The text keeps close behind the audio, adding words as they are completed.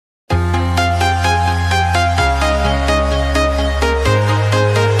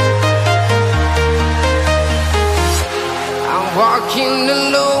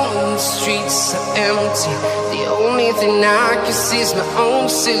thing I can see is my own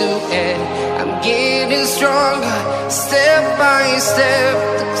silhouette. I'm getting stronger, step by step.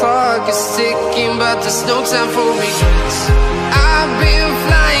 The clock is ticking, but there's no time for regrets. I've been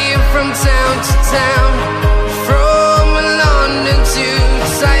flying from town to town, from London to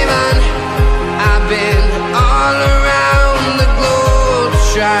Taiwan. I've been all around the globe,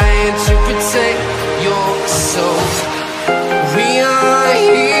 trying to protect your soul. We are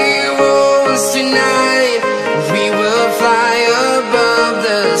heroes tonight. We will fly above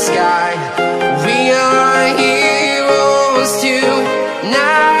the sky. We are heroes tonight.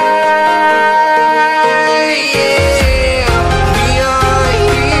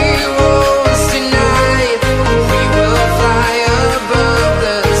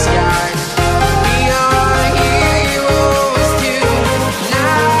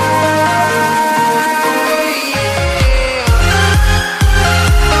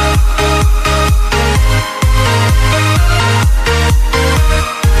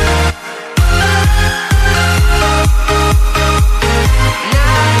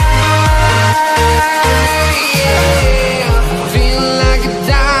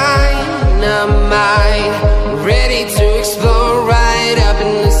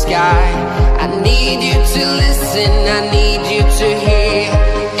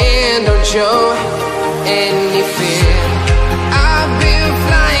 Show any fear. I've been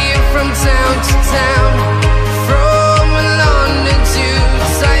flying from town to town, from London to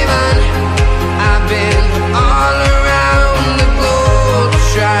Taiwan. I've been all around the globe,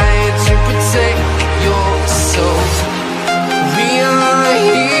 trying to protect your soul. We are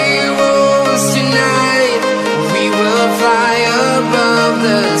heroes tonight. We will fly above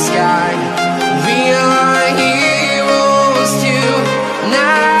the sky. We are heroes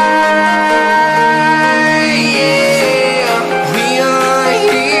tonight.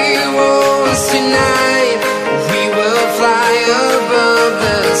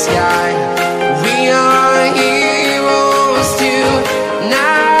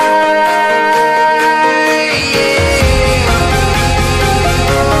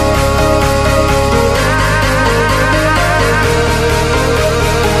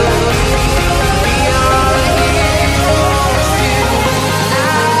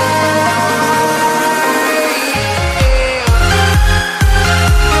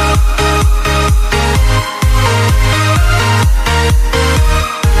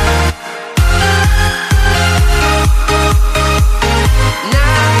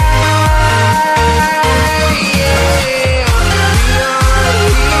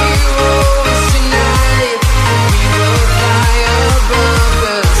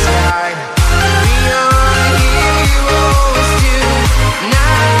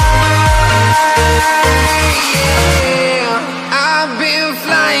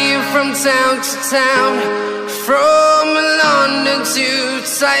 Town to town, from London to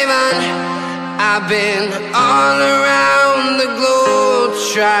Taiwan. I've been all around the globe,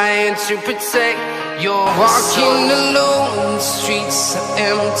 trying to protect your walking alone. The streets are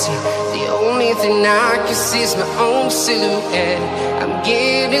empty. The only thing I can see is my own silhouette. I'm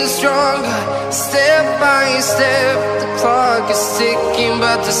getting stronger, step by step. The clock is ticking,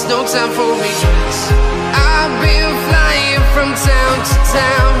 but there's no time for regrets. I've been flying from town to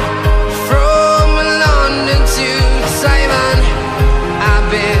town, from London to Taiwan. I've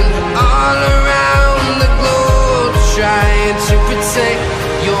been all around the globe, trying to protect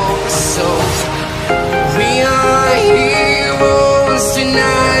your soul. We are heroes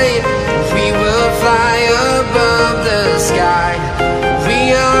tonight. We will fly above the sky. We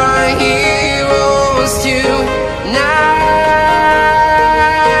are heroes tonight.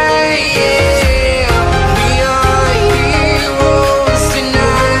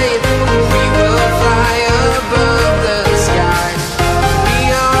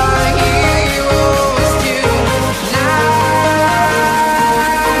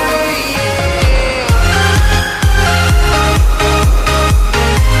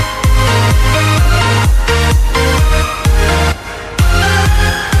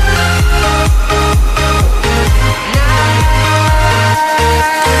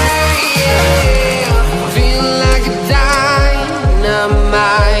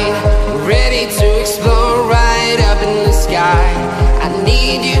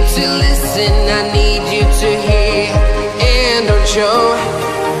 Show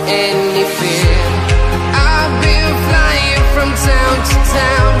any fear. I've been flying from town to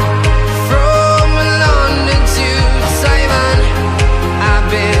town, from London to Taiwan. I've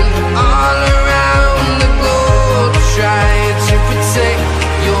been all around the globe, trying to protect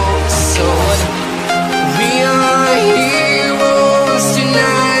your soul. We are heroes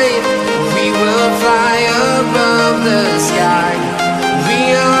tonight. We will fly above the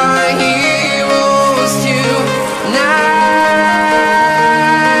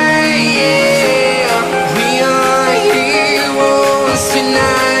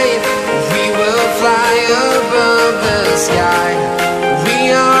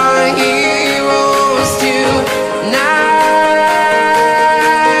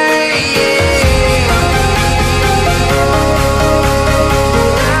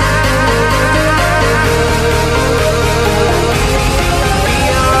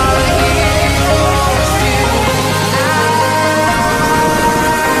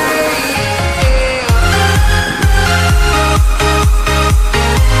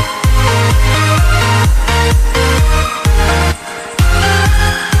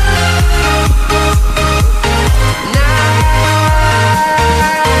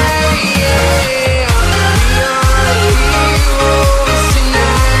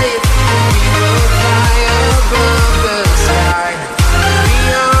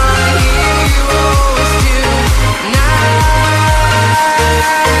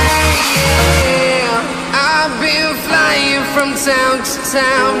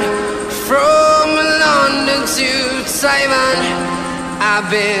sound. From London to Taiwan,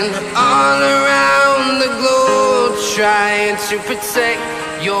 I've been all around the globe trying to protect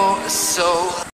your soul.